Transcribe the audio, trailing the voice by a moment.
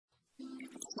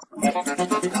I'm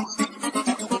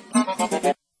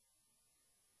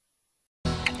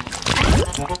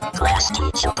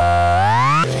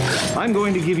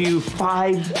going to give you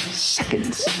 5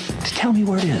 seconds to tell me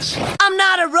where it is. I'm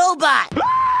not a robot!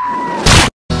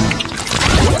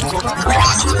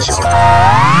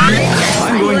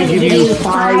 I'm going to give you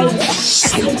 5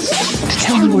 seconds to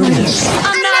tell me where it is.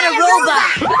 I'm not a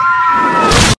robot!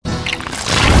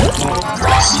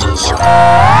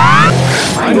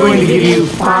 I'm going to give you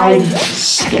 5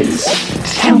 seconds to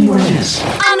tell me where it is.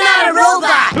 I'm not a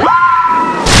robot!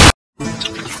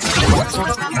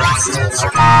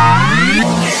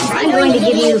 I'm going to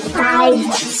give you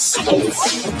 5 seconds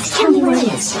to tell me where it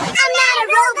is. I'm not a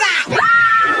robot!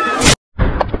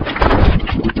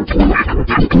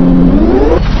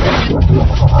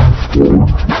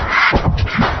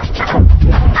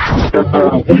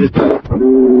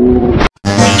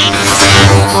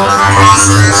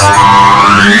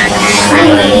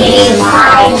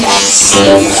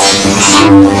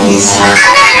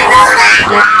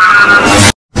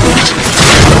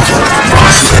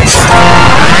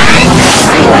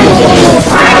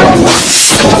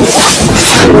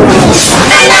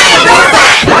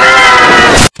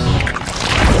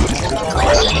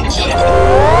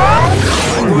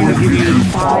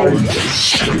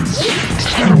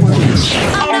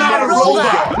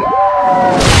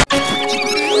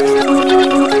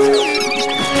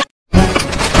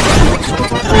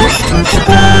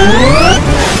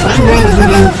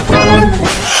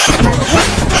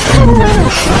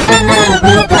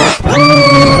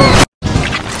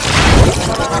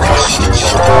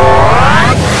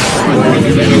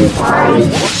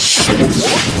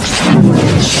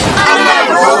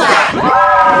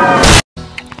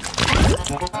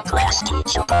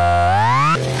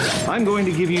 I'm going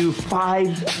to give you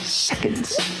 5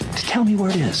 seconds to tell me where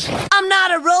it is. I'm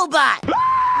not a robot!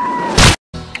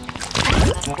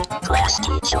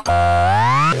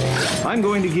 I'm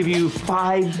going to give you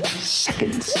 5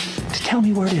 seconds to tell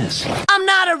me where it is. I'm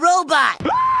not a robot!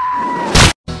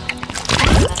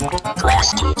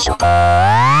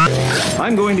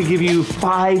 I'm going to give you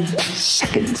 5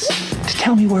 seconds to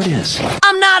tell me where it is.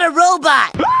 I'm not a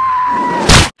robot!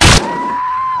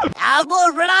 I'll go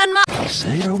run on my... I'll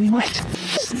say, or we might.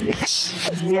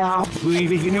 Yeah,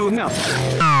 you know, no.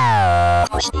 I'm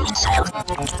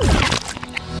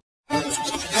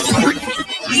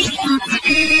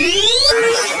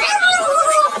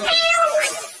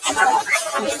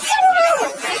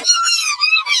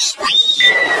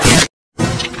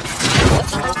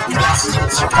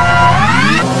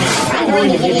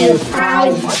going to give you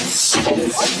 5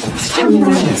 seconds to tell me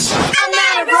where it is. I'm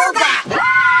not a robot!